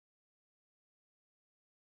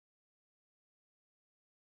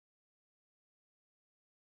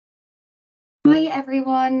Hi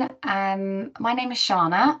everyone, my name is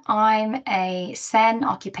Shauna. I'm a SEN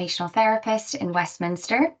occupational therapist in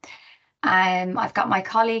Westminster. I've got my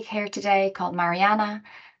colleague here today called Mariana,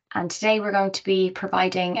 and today we're going to be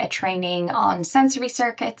providing a training on sensory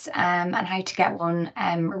circuits and how to get one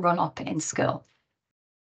run up in school.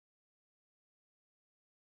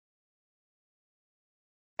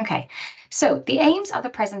 Okay, so the aims of the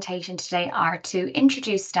presentation today are to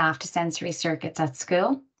introduce staff to sensory circuits at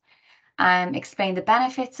school, explain the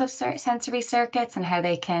benefits of sensory circuits and how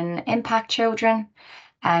they can impact children,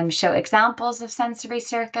 show examples of sensory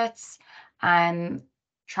circuits,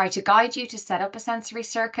 try to guide you to set up a sensory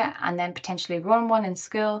circuit and then potentially run one in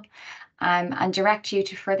school, and direct you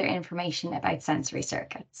to further information about sensory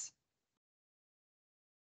circuits.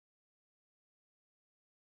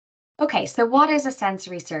 Okay, so what is a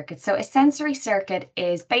sensory circuit? So a sensory circuit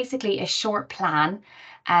is basically a short plan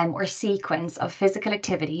or sequence of physical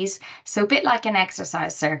activities, so a bit like an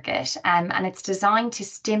exercise circuit, and it's designed to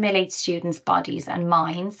stimulate students' bodies and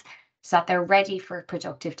minds so that they're ready for a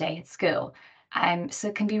productive day at school. So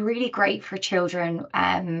it can be really great for children,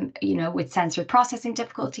 with sensory processing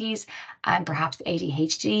difficulties and perhaps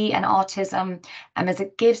ADHD and autism, as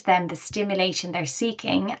it gives them the stimulation they're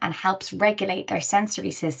seeking and helps regulate their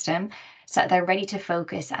sensory system so that they're ready to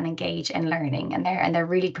focus and engage in learning, and they're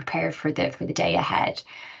really prepared for the day ahead.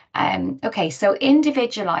 Okay, so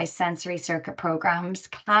individualized sensory circuit programs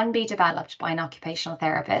can be developed by an occupational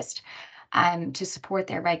therapist to support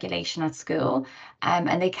their regulation at school,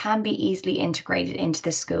 and they can be easily integrated into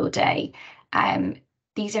the school day.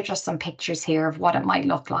 These are just some pictures here of what it might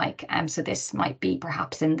look like. So this might be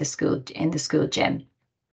perhaps in the school gym.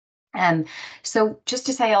 So just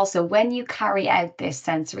to say also, when you carry out this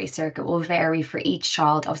sensory circuit will vary for each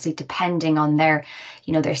child, obviously depending on their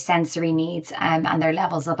sensory needs and their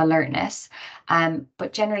levels of alertness.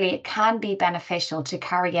 But generally it can be beneficial to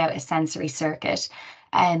carry out a sensory circuit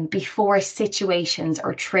before situations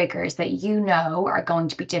or triggers that are going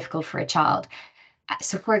to be difficult for a child.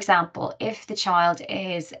 So, for example, if the child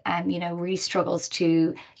is, really struggles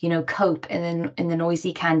to, cope in the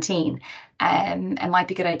noisy canteen, it might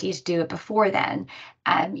be a good idea to do it before then.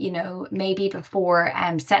 Maybe before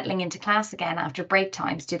settling into class again after break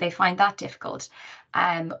times, do they find that difficult?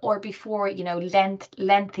 Or before,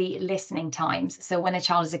 lengthy listening times. So when a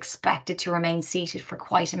child is expected to remain seated for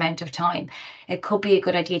quite amount of time, it could be a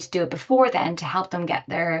good idea to do it before then to help them get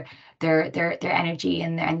their energy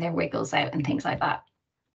and their wiggles out and things like that.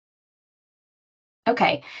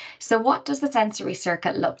 Okay, so what does the sensory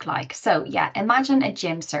circuit look like? So yeah, imagine a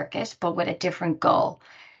gym circuit, but with a different goal.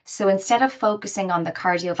 So instead of focusing on the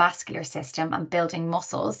cardiovascular system and building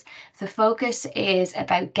muscles, the focus is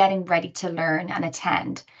about getting ready to learn and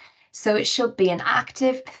attend. So it should be an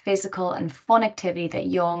active, physical, and fun activity that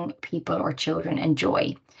young people or children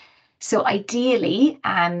enjoy. So ideally,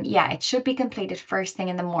 it should be completed first thing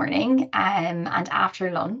in the morning, and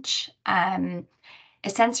after lunch. A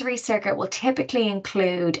sensory circuit will typically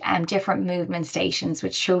include different movement stations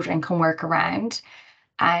which children can work around.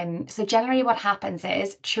 So generally what happens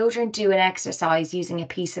is children do an exercise using a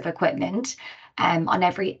piece of equipment on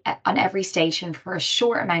every station for a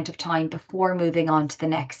short amount of time before moving on to the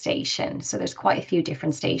next station. So there's quite a few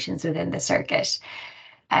different stations within the circuit.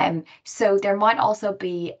 So there might also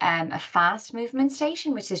be a fast movement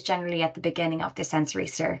station, which is generally at the beginning of the sensory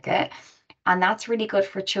circuit. And that's really good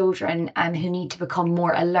for children who need to become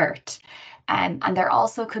more alert. And there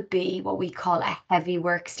also could be what we call a heavy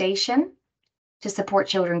workstation to support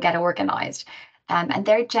children get organized. And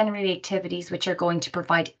they're generally activities which are going to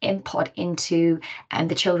provide input into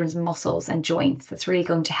the children's muscles and joints. That's really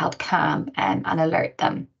going to help calm and alert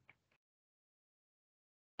them.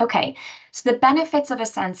 Okay, so the benefits of a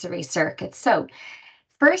sensory circuit. So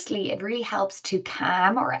firstly, it really helps to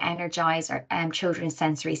calm or energize our children's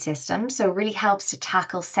sensory system. So it really helps to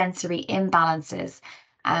tackle sensory imbalances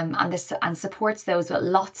and supports those with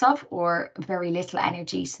lots of or very little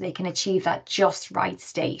energy so they can achieve that just right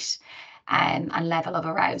state and level of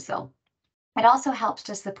arousal. It also helps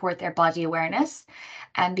to support their body awareness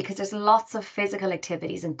because there's lots of physical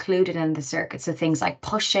activities included in the circuit. So things like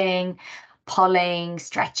pushing, pulling,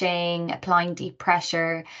 stretching, applying deep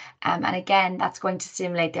pressure. And again, that's going to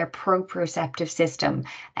stimulate their proprioceptive system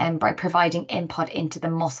by providing input into the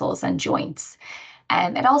muscles and joints.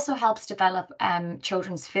 It also helps develop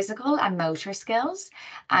children's physical and motor skills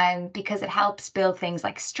because it helps build things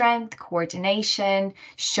like strength, coordination,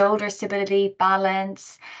 shoulder stability,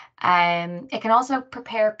 balance. It can also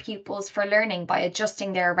prepare pupils for learning by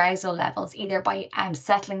adjusting their arousal levels, either by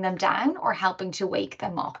settling them down or helping to wake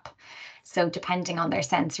them up. So depending on their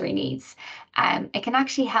sensory needs. It can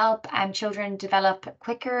actually help children develop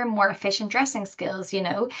quicker, more efficient dressing skills,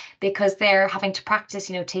 because they're having to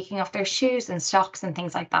practice, taking off their shoes and socks and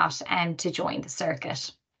things like that to join the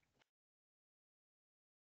circuit.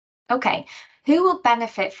 Okay, who will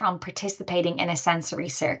benefit from participating in a sensory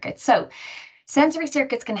circuit? So sensory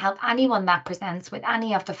circuits can help anyone that presents with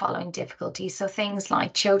any of the following difficulties. So things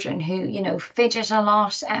like children who, fidget a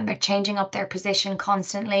lot and they're changing up their position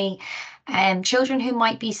constantly, and children who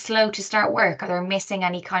might be slow to start work or they're missing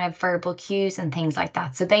any kind of verbal cues and things like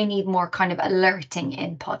that. So they need more kind of alerting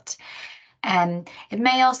input. It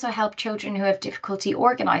may also help children who have difficulty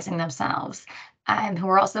organizing themselves, who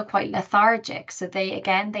are also quite lethargic. So they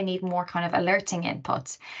need more kind of alerting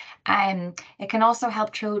inputs. It can also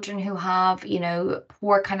help children who have,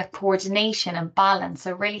 poor kind of coordination and balance.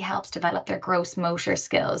 So it really helps develop their gross motor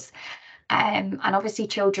skills. And obviously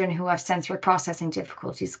children who have sensory processing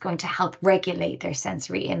difficulties is going to help regulate their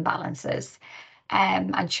sensory imbalances.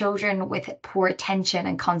 And children with poor attention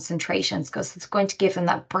and concentration, because it's going to give them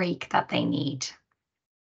that break that they need.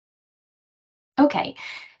 Okay,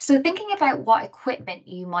 so thinking about what equipment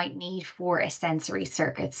you might need for a sensory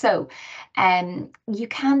circuit. So you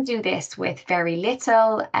can do this with very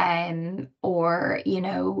little or,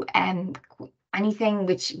 anything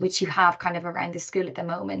which you have kind of around the school at the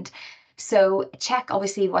moment. So check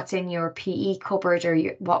obviously what's in your PE cupboard or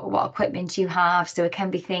what equipment you have. So it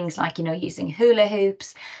can be things like, using hula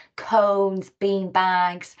hoops, cones, bean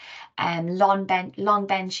bags, long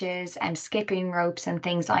benches, and skipping ropes and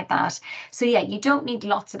things like that. So yeah, you don't need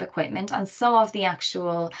lots of equipment, and some of the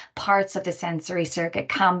actual parts of the sensory circuit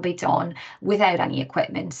can be done without any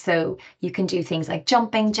equipment. So you can do things like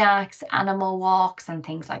jumping jacks, animal walks, and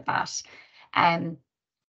things like that.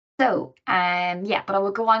 Yeah, but I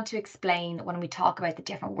will go on to explain when we talk about the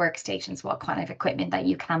different workstations, what kind of equipment that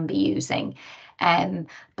you can be using.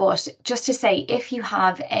 But just to say, if you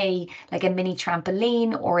have like a mini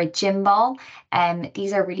trampoline or a gym ball,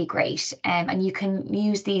 these are really great. And you can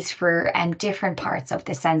use these for different parts of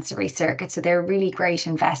the sensory circuit. So they're a really great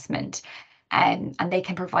investment. And they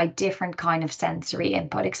can provide different kind of sensory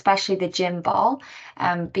input, especially the gym ball,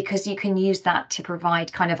 because you can use that to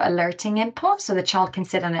provide kind of alerting input, so the child can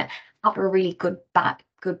sit on it, have a really good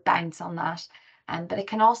bounce on that. But it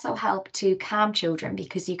can also help to calm children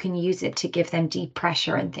because you can use it to give them deep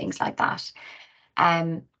pressure and things like that.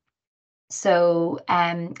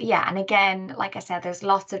 Yeah, and again, like I said, there's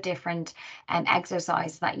lots of different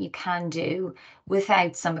exercises that you can do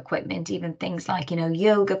without some equipment, even things like,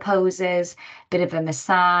 yoga poses, bit of a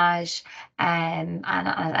massage, and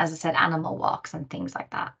as I said, animal walks and things like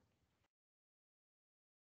that.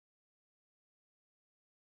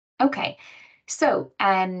 Okay, so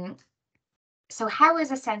so how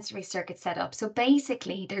is a sensory circuit set up? So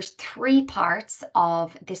basically, there's three parts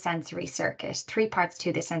of the sensory circuit, three parts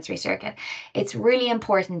to the sensory circuit. It's really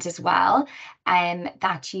important as well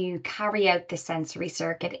that you carry out the sensory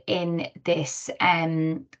circuit in this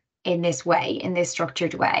way, in this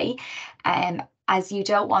structured way, as you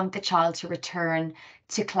don't want the child to return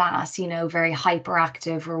to class, very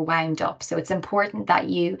hyperactive or wound up. So it's important that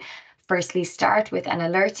you firstly start with an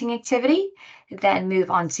alerting activity, then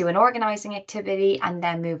move on to an organizing activity, and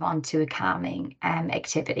then move on to a calming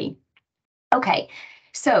activity. Okay,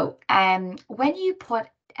 so when you put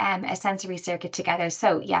a sensory circuit together,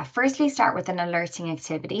 so yeah, firstly start with an alerting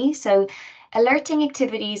activity. So alerting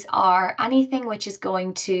activities are anything which is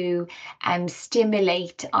going to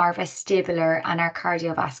stimulate our vestibular and our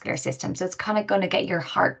cardiovascular system. So it's kind of going to get your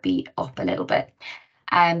heartbeat up a little bit.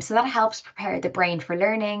 So that helps prepare the brain for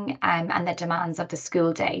learning and the demands of the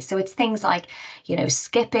school day. So it's things like,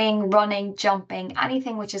 skipping, running, jumping,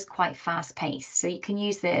 anything which is quite fast paced. So you can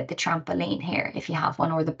use the trampoline here if you have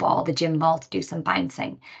one, or the ball, the gym ball, to do some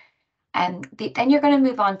bouncing. Then you're going to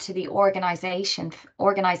move on to the organization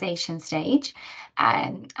stage.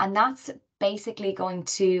 And that's basically going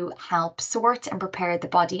to help sort and prepare the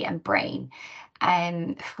body and brain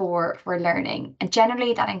for learning. And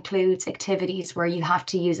generally that includes activities where you have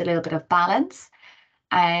to use a little bit of balance.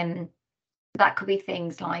 That could be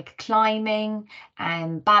things like climbing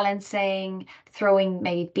and balancing, throwing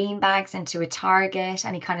maybe bean bags into a target,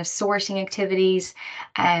 any kind of sorting activities.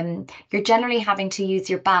 You're generally having to use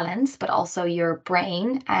your balance, but also your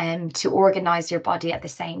brain to organize your body at the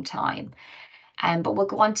same time. but we'll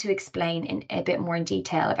go on to explain in a bit more in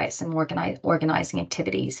detail about some organizing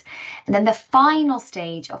activities. And then the final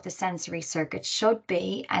stage of the sensory circuit should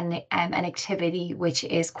be an activity which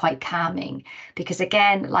is quite calming, because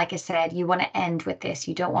again, like I said, you want to end with this.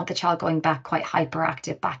 You don't want the child going back quite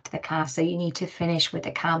hyperactive back to the class. So you need to finish with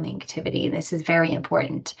a calming activity. And this is very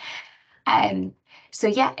important. So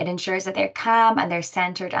yeah, it ensures that they're calm and they're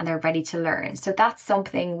centered and they're ready to learn. So that's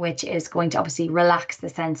something which is going to obviously relax the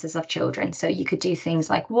senses of children. So you could do things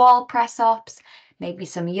like wall press ups, maybe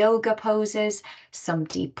some yoga poses, some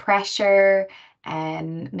deep pressure,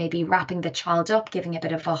 and maybe wrapping the child up, giving a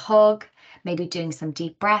bit of a hug, maybe doing some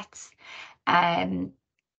deep breaths. Um,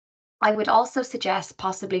 I would also suggest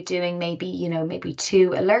possibly doing maybe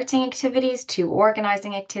 2 alerting activities, 2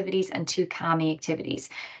 organizing activities, and 2 calming activities.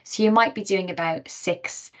 So you might be doing about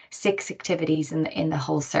six activities in the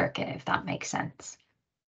whole circuit, if that makes sense.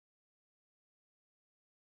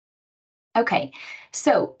 Okay,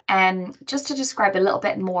 so just to describe a little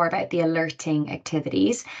bit more about the alerting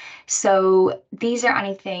activities. So these are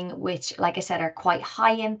anything which, like I said, are quite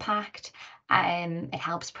high impact. It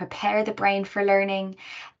helps prepare the brain for learning.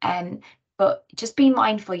 But just be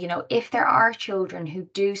mindful, if there are children who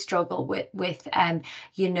do struggle with their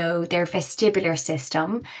vestibular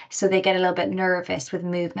system, so they get a little bit nervous with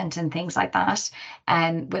movement and things like that,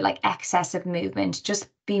 and with like excessive movement, just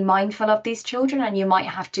be mindful of these children, and you might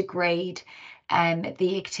have to grade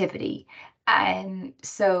the activity.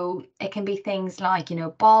 So it can be things like,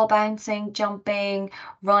 ball bouncing, jumping,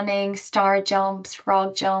 running, star jumps,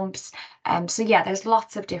 frog jumps. So yeah, there's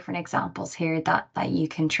lots of different examples here that you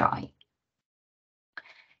can try.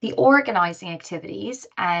 The organizing activities,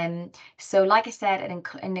 so like I said, it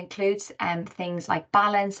includes things like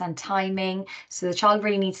balance and timing. So the child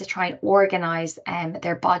really needs to try and organize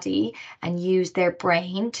their body and use their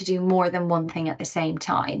brain to do more than one thing at the same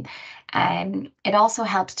time. It also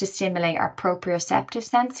helps to stimulate our proprioceptive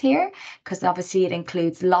sense here, because obviously it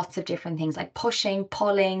includes lots of different things like pushing,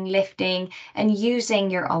 pulling, lifting, and using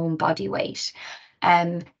your own body weight.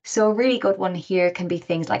 So a really good one here can be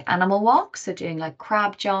things like animal walks, so doing like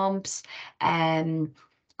crab jumps,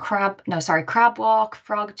 crab walk,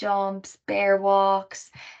 frog jumps, bear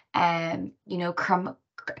walks,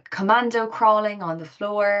 commando crawling on the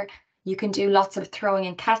floor. You can do lots of throwing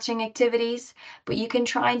and catching activities, but you can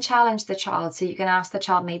try and challenge the child. So you can ask the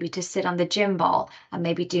child maybe to sit on the gym ball and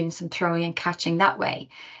maybe doing some throwing and catching that way.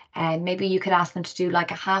 And maybe you could ask them to do like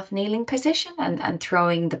a half kneeling position and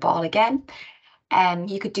throwing the ball again.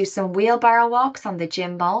 You could do some wheelbarrow walks on the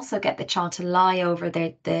gym ball. So get the child to lie over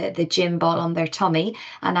the gym ball on their tummy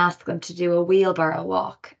and ask them to do a wheelbarrow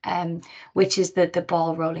walk, which is the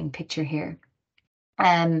ball rolling picture here.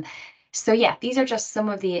 So yeah, these are just some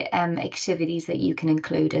of the activities that you can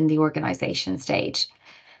include in the organization stage.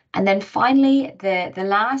 And then finally, the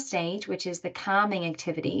last stage, which is the calming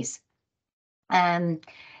activities. Anything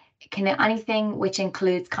which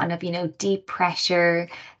includes kind of, deep pressure,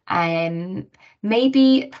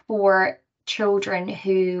 maybe for children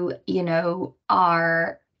who,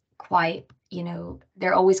 are quite,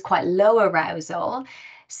 they're always quite low arousal.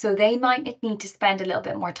 So they might need to spend a little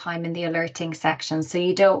bit more time in the alerting section. So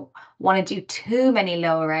you don't want to do too many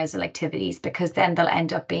low arousal activities, because then they'll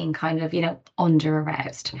end up being kind of, under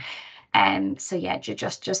aroused. So yeah,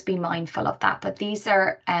 just be mindful of that. But these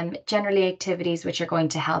are generally activities which are going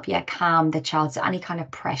to help calm the child. So any kind of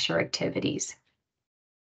pressure activities.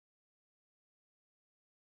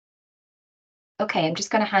 Okay, I'm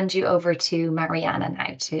just going to hand you over to Mariana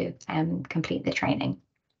now to complete the training.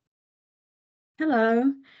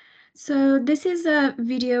 Hello. So this is a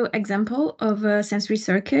video example of a sensory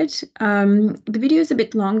circuit. The video is a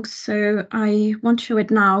bit long, so I won't show it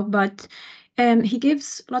now, but he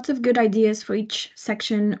gives lots of good ideas for each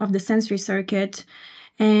section of the sensory circuit.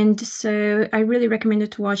 And so I really recommend you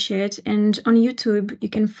to watch it. And on YouTube, you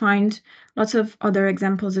can find lots of other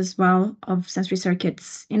examples as well of sensory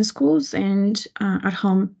circuits in schools and at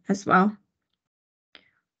home as well.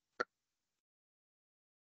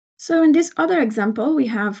 So in this other example, we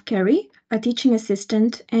have Carrie, a teaching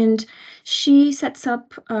assistant, and she sets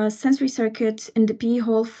up a sensory circuit in the PE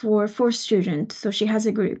hall for 4 students. So she has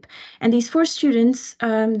a group. And these 4 students,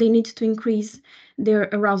 they need to increase their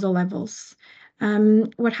arousal levels.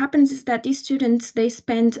 What happens is that these students, they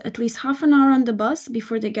spend at least half an hour on the bus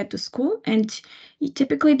before they get to school, and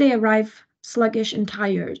typically they arrive sluggish and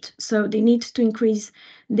tired. So they need to increase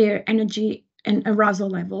their energy and arousal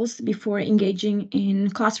levels before engaging in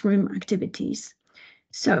classroom activities.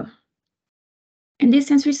 So in this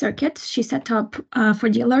sensory circuit, she set up for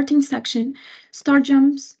the alerting section, star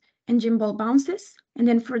jumps and gym ball bounces. And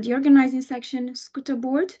then for the organizing section, scooter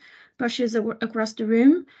board, pushes across the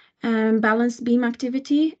room, balance beam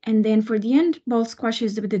activity, and then for the end, ball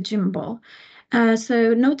squashes with the gym ball.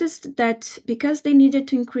 So notice that because they needed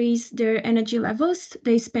to increase their energy levels,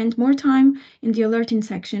 they spent more time in the alerting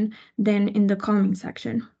section than in the calming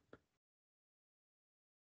section.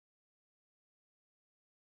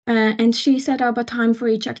 And she set up a time for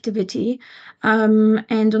each activity.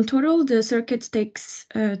 And on total, the circuit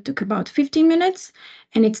took about 15 minutes,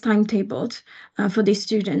 and it's timetabled for the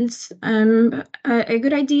students. A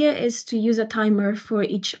good idea is to use a timer for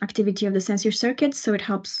each activity of the sensory circuit, so it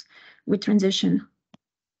helps with transition.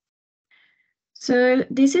 So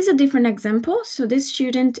this is a different example. So this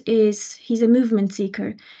student he's a movement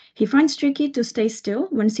seeker. He finds tricky to stay still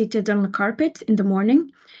when seated on the carpet in the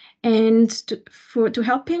morning. And to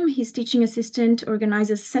help him, his teaching assistant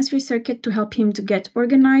organizes a sensory circuit to help him to get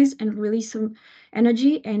organized and release some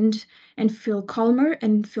energy and feel calmer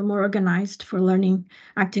and feel more organized for learning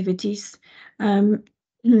activities.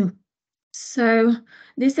 So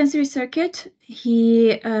this sensory circuit,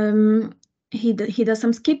 he does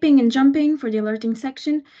some skipping and jumping for the alerting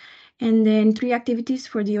section, and then 3 activities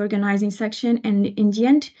for the organizing section. And in the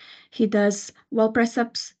end, he does wall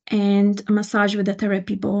press-ups and a massage with a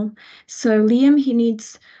therapy ball. So Liam, he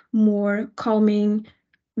needs more calming,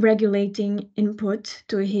 regulating input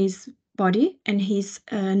to his body and his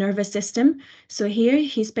nervous system. So here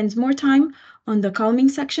he spends more time on the calming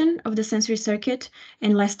section of the sensory circuit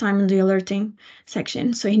and less time on the alerting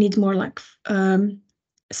section. So he needs more like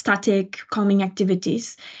static calming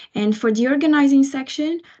activities. And for the organizing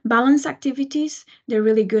section, balance activities, they're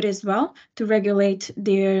really good as well to regulate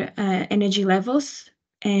their energy levels,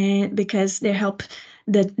 and because they help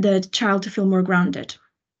the child to feel more grounded.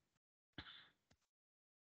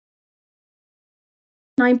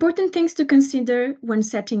 Now, important things to consider when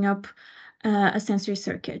setting up a sensory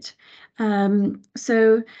circuit.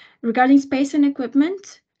 So regarding space and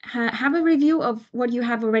equipment, have a review of what you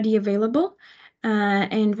have already available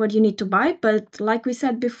and what you need to buy. But like we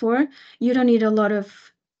said before, you don't need a lot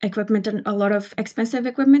of equipment and a lot of expensive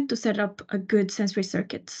equipment to set up a good sensory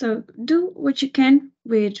circuit. So do what you can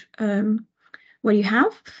with what you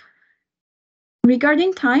have.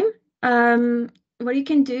 Regarding time, what you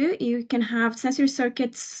can do, you can have sensory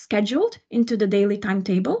circuits scheduled into the daily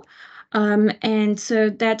timetable. And so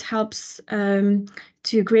that helps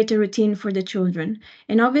to create a routine for the children.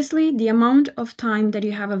 And obviously, the amount of time that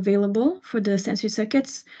you have available for the sensory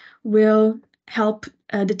circuits will help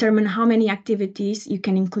determine how many activities you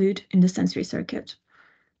can include in the sensory circuit.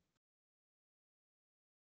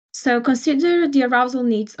 So consider the arousal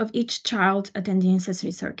needs of each child attending a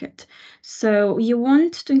sensory circuit. So you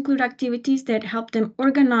want to include activities that help them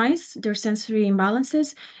organize their sensory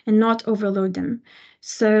imbalances and not overload them.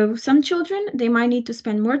 So some children, they might need to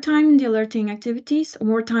spend more time in the alerting activities or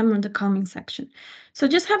more time on the calming section. So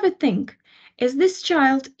just have a think. Is this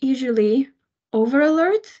child usually over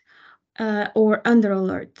alert or under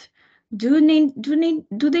alert? Do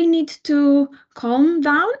they need to calm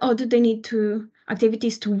down, or do they need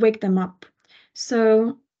activities to wake them up?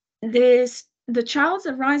 So the child's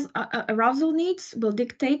arousal needs will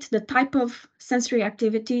dictate the type of sensory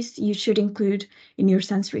activities you should include in your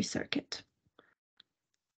sensory circuit.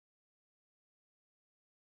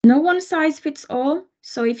 No one size fits all.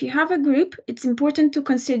 So if you have a group, it's important to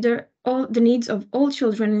consider all the needs of all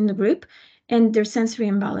children in the group and their sensory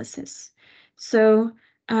imbalances. So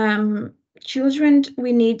children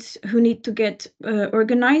who need to get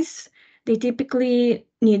organized, they typically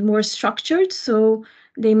need more structured, so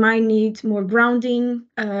they might need more grounding,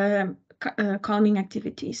 calming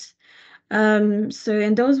activities. So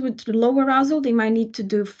in those with low arousal, they might need to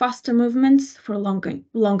do faster movements for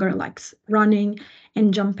longer, like running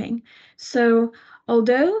and jumping. So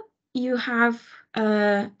although you have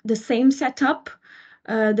the same setup,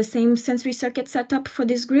 the same sensory circuit setup for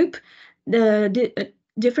this group, the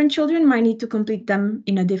different children might need to complete them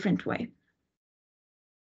in a different way.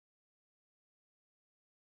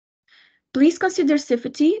 Please consider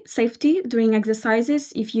safety during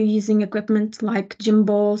exercises if you're using equipment like gym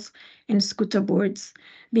balls and scooter boards,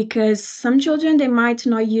 because some children, they might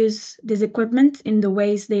not use this equipment in the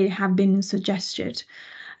ways they have been suggested.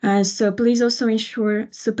 So please also ensure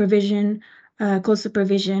close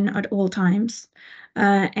supervision at all times.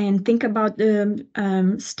 And think about the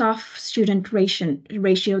staff-student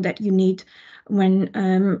ratio that you need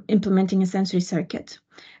when implementing a sensory circuit.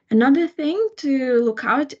 Another thing to look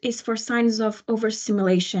out is for signs of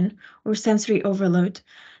overstimulation or sensory overload.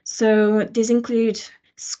 So these include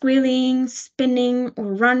squealing, spinning,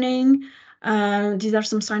 or running. These are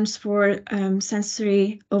some signs for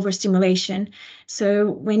sensory overstimulation.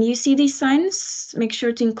 So when you see these signs, make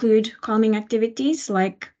sure to include calming activities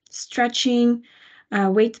like stretching,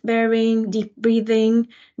 weight bearing, deep breathing,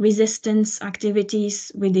 resistance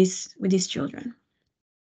activities with these children.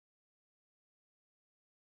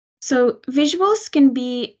 So visuals can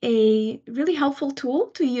be a really helpful tool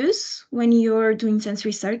to use when you're doing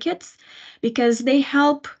sensory circuits because they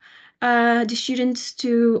help the students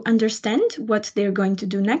to understand what they're going to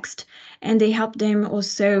do next, and they help them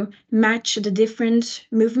also match the different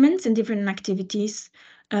movements and different activities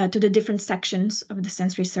to the different sections of the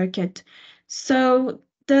sensory circuit. So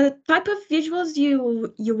the type of visuals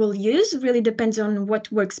you will use really depends on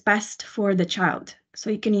what works best for the child. So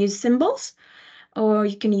you can use symbols, or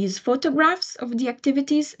you can use photographs of the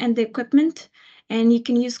activities and the equipment, and you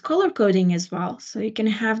can use color coding as well. So you can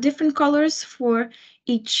have different colors for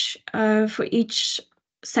each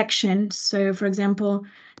section. So for example,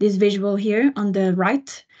 this visual here on the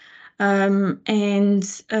right,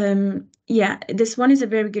 yeah, this one is a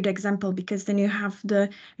very good example because then you have the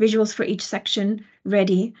visuals for each section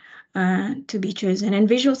ready to be chosen. And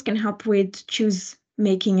visuals can help with choose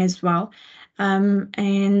making as well.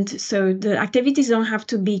 And so the activities don't have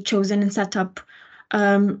to be chosen and set up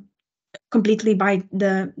completely by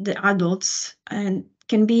the adults, and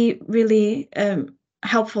can be really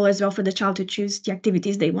helpful as well for the child to choose the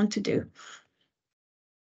activities they want to do.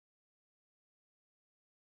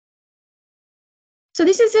 So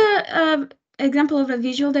this is a example of a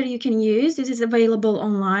visual that you can use. This is available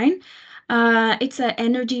online. It's an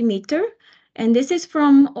energy meter, and this is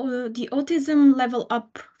from the Autism Level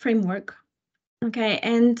Up framework. Okay,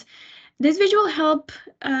 and this visual help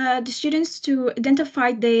the students to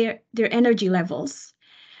identify their energy levels.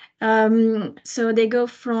 So they go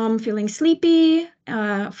from feeling sleepy,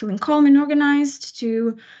 feeling calm and organized,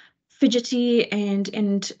 to fidgety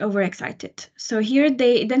and overexcited. So here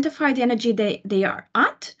they identify the energy they are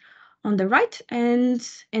at on the right, and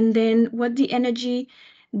then what the energy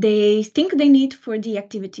they think they need for the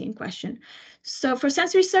activity in question. So for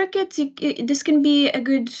sensory circuits, this can be a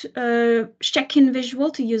good check-in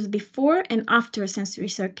visual to use before and after a sensory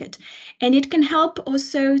circuit. And it can help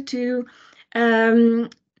also um,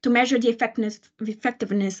 to measure the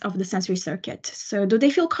effectiveness of the sensory circuit. So do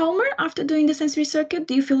they feel calmer after doing the sensory circuit?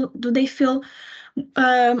 Do they feel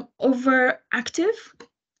overactive?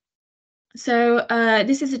 So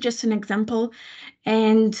this is just an example,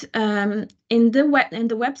 and in the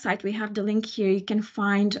website we have the link here. You can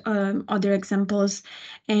find other examples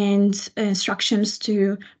and instructions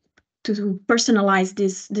to personalize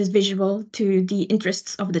this visual to the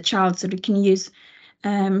interests of the child. So they can use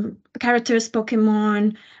characters,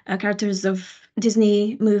 Pokemon, characters of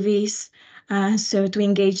Disney movies, so to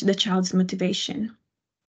engage the child's motivation.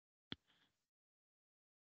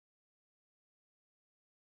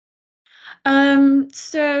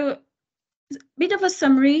 So bit of a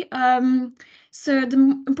summary. So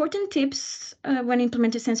the important tips when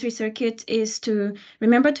implementing sensory circuit is to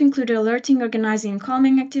remember to include alerting, organizing, and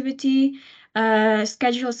calming activity.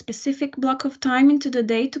 Schedule a specific block of time into the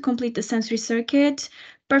day to complete the sensory circuit,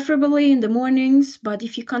 preferably in the mornings, but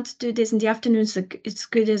if you can't do this in the afternoons, it's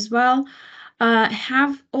good as well.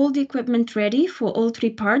 Have all the equipment ready for all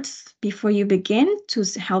three parts before you begin to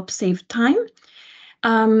help save time.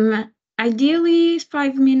 Ideally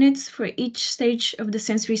 5 minutes for each stage of the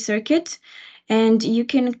sensory circuit, and you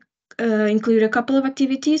can include a couple of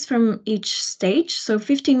activities from each stage, so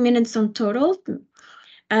 15 minutes on total.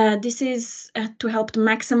 This is to help to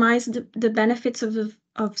maximize the benefits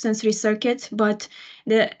of sensory circuit, but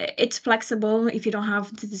it's flexible. If you don't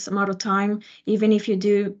have this amount of time, even if you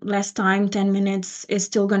do less time, 10 minutes is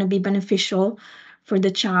still going to be beneficial for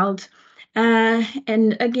the child.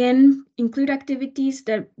 And again, include activities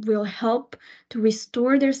that will help to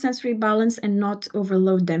restore their sensory balance and not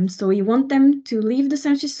overload them. So you want them to leave the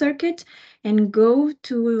sensory circuit and go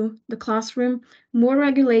to the classroom more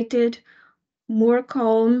regulated, more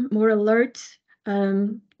calm, more alert,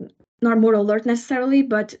 not more alert necessarily,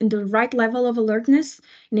 but in the right level of alertness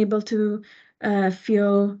and able to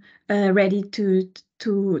feel ready to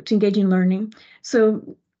engage in learning.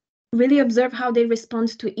 So really observe how they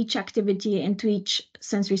respond to each activity and to each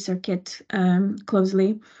sensory circuit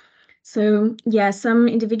closely. So yeah, some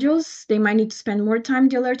individuals, they might need to spend more time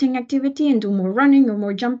the alerting activity and do more running or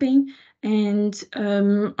more jumping, and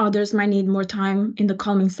others might need more time in the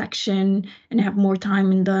calming section and have more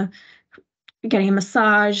time in the getting a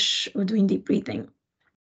massage or doing deep breathing.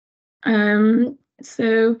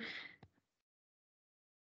 So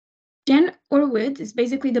Jen Orwood is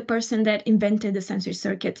basically the person that invented the sensory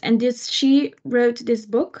circuit, and she wrote this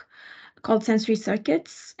book called Sensory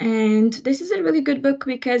Circuits. And this is a really good book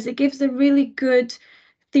because it gives a really good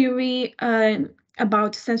theory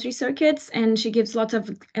about sensory circuits, and she gives lots of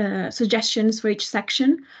suggestions for each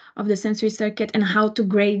section of the sensory circuit and how to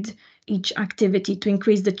grade each activity to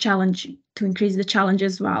increase the challenge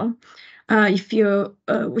as well. If you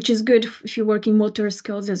which is good if you're working motor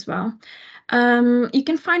skills as well. You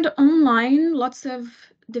can find online lots of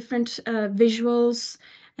different visuals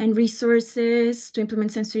and resources to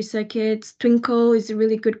implement sensory circuits. Twinkle is a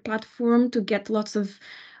really good platform to get lots of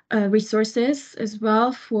resources as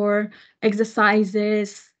well for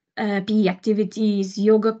exercises, PE activities,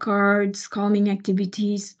 yoga cards, calming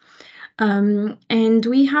activities. And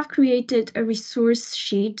we have created a resource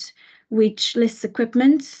sheet which lists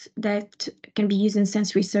equipment that can be used in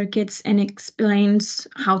sensory circuits and explains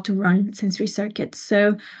how to run sensory circuits.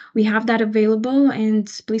 So we have that available,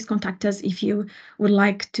 and please contact us if you would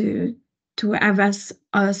like to have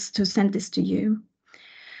us to send this to you.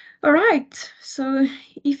 All right, so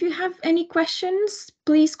if you have any questions,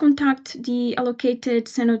 please contact the allocated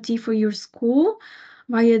SEN-OT for your school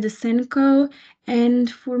via the SENCO.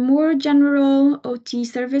 And for more general OT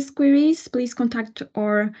service queries, please contact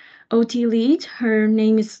our OT lead. Her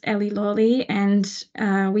name is Ellie Lolly, and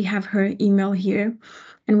we have her email here.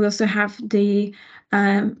 And we also have the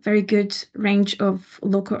very good range of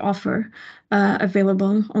local offer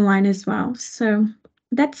available online as well. So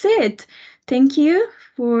that's it. Thank you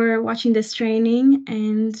for watching this training,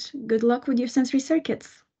 and good luck with your sensory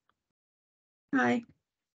circuits. Bye.